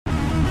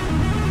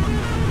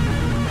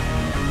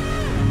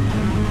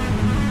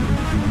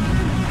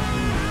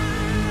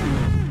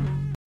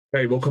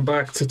Hey, welcome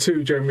back to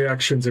Two Gen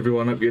Reactions,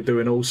 everyone. Hope you're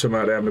doing awesome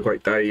out there, having a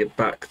great day. You're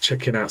back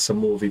checking out some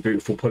more of the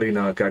beautiful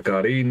Polina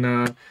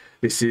Gagarina.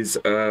 This is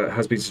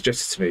has been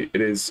suggested to me.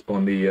 It is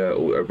on the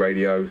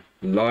radio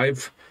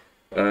live.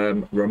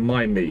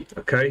 Remind me,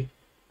 okay?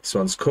 This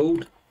one's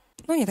called.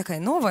 Ну, не такая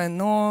новая,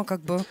 но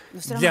как бы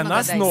для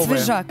нас новая.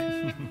 Свежак.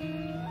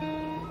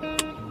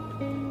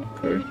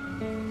 Okay.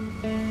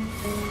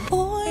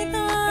 Ой,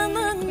 да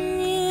на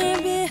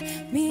небе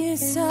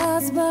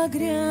месяц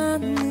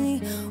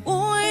багряный,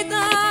 ой,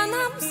 да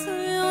нам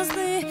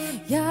звезды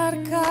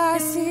ярко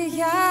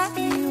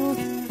сияют,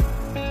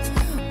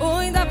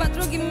 ой, да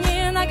подруги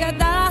мне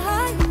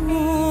нагадают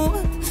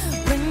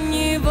про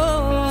него,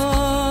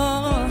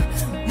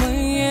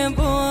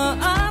 моего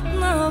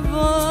одного.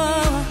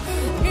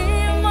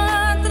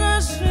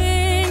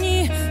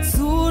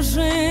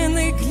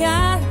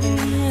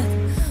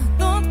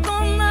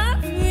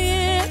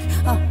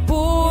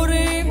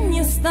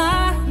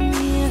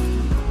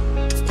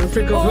 I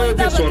think I've heard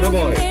this one, have I?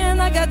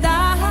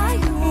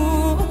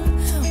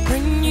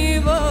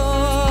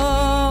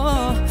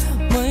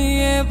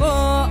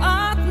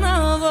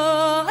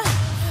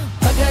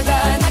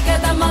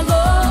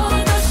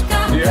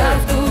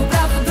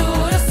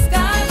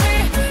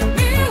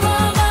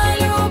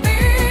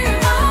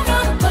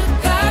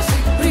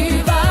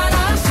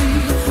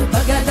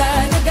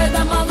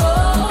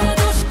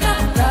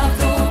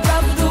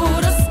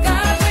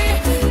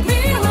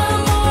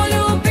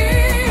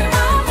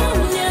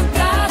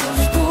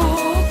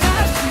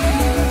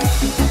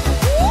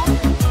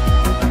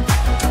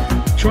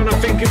 Trying to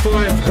think if I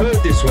have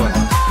heard this one.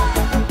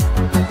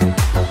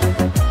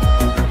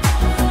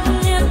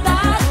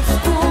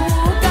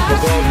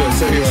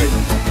 Regardless, anyway.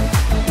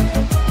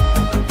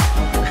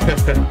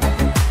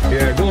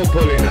 Yeah, go on,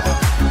 Polina.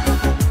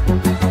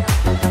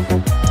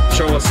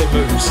 Show us some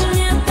moves.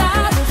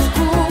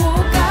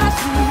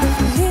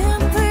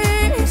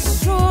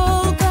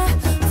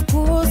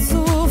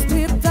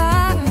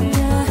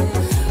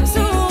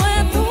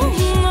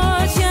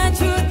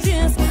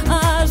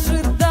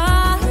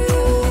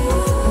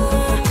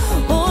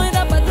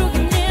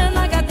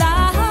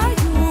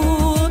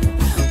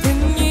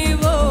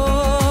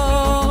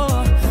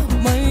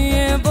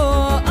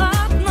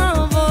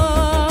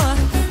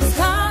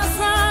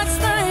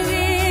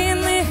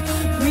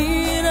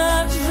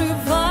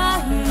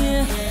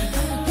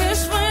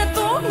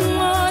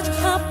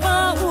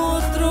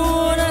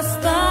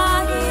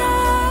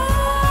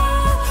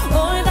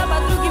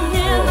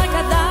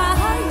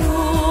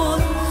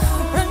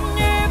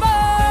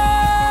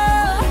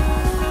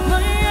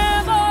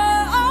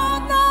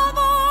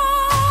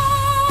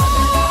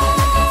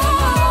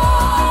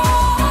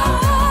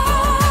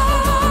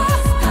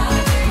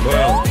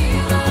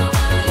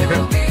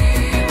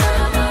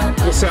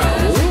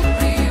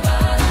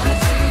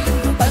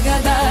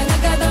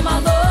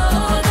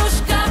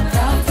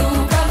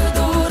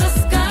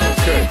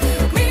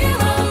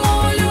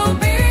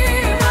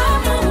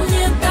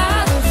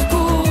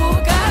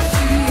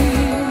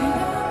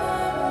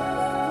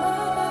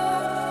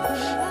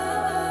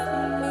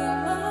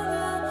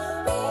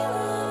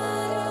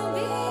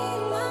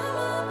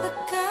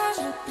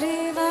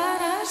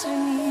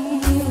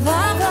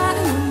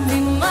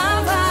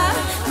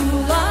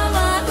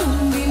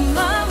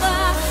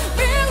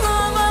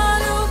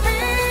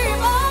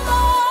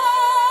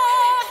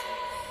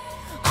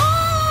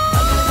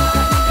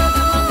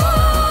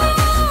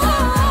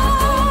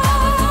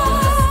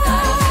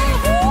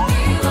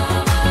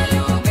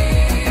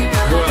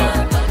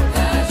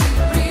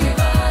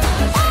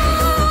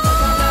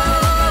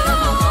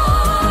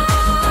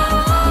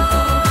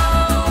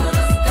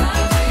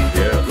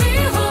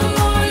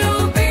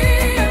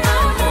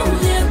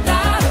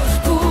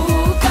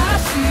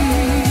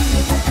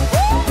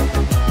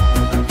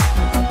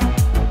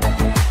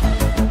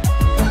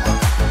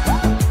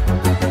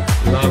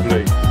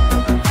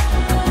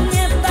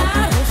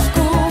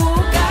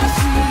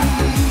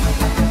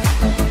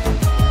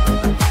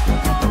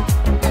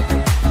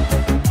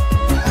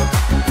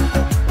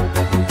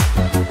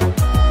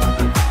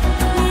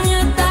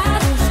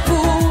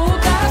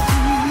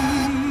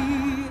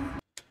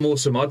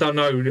 Awesome. I don't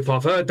know if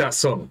I've heard that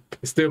song.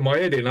 It's doing my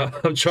head in.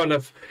 I'm trying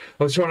to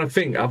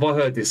think. Have I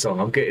heard this song?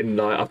 I'm getting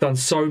like I've done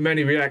so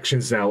many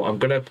reactions now. I'm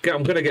gonna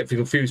get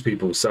confused,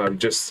 people. So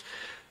just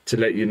to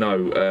let you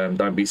know,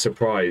 don't be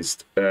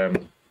surprised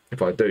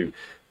if I do.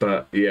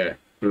 But yeah,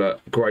 look,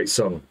 great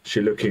song.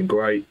 She's looking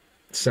great,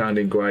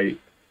 sounding great.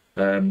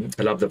 I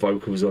love the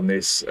vocals on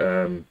this.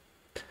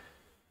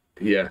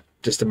 Yeah,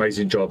 just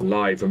amazing job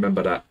live.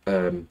 Remember that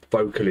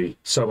vocally,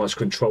 so much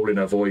control in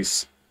her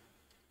voice.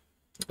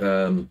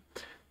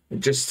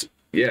 Just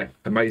yeah,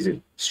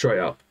 amazing, straight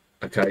up.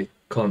 Okay,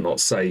 can't not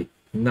say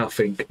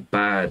nothing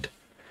bad.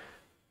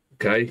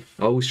 Okay,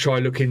 I always try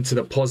look into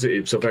the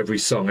positives of every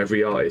song,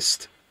 every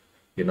artist,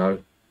 you know.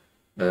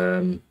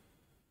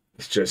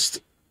 It's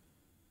just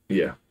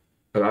yeah,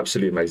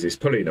 absolutely amazing. It's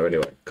Polina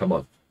anyway, come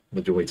on,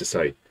 what do you want me to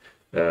say?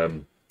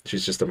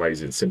 She's just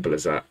amazing, simple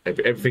as that.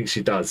 Everything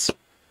she does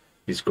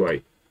is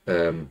great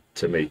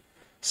to me.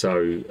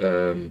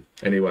 So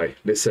anyway,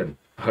 listen,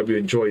 I hope you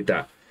enjoyed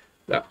that.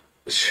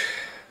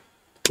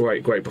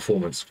 Great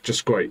performance,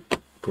 just great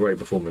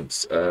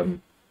performance.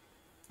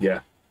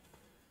 Yeah,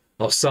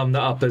 I'll sum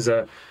that up as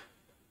a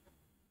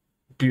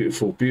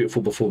beautiful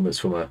performance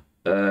from her.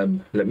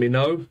 Let me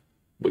know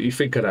what you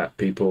think of that,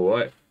 people,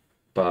 right?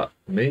 But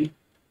me,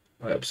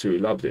 I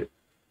absolutely loved it.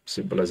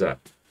 Simple as that.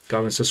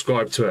 Go and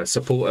subscribe to her,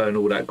 support her and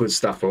all that good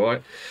stuff, all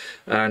right?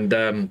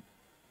 And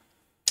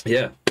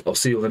yeah, I'll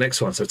see you on the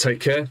next one. So take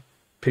care.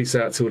 Peace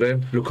out till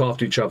then. Look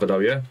after each other though,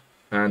 yeah?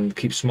 And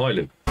keep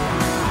smiling.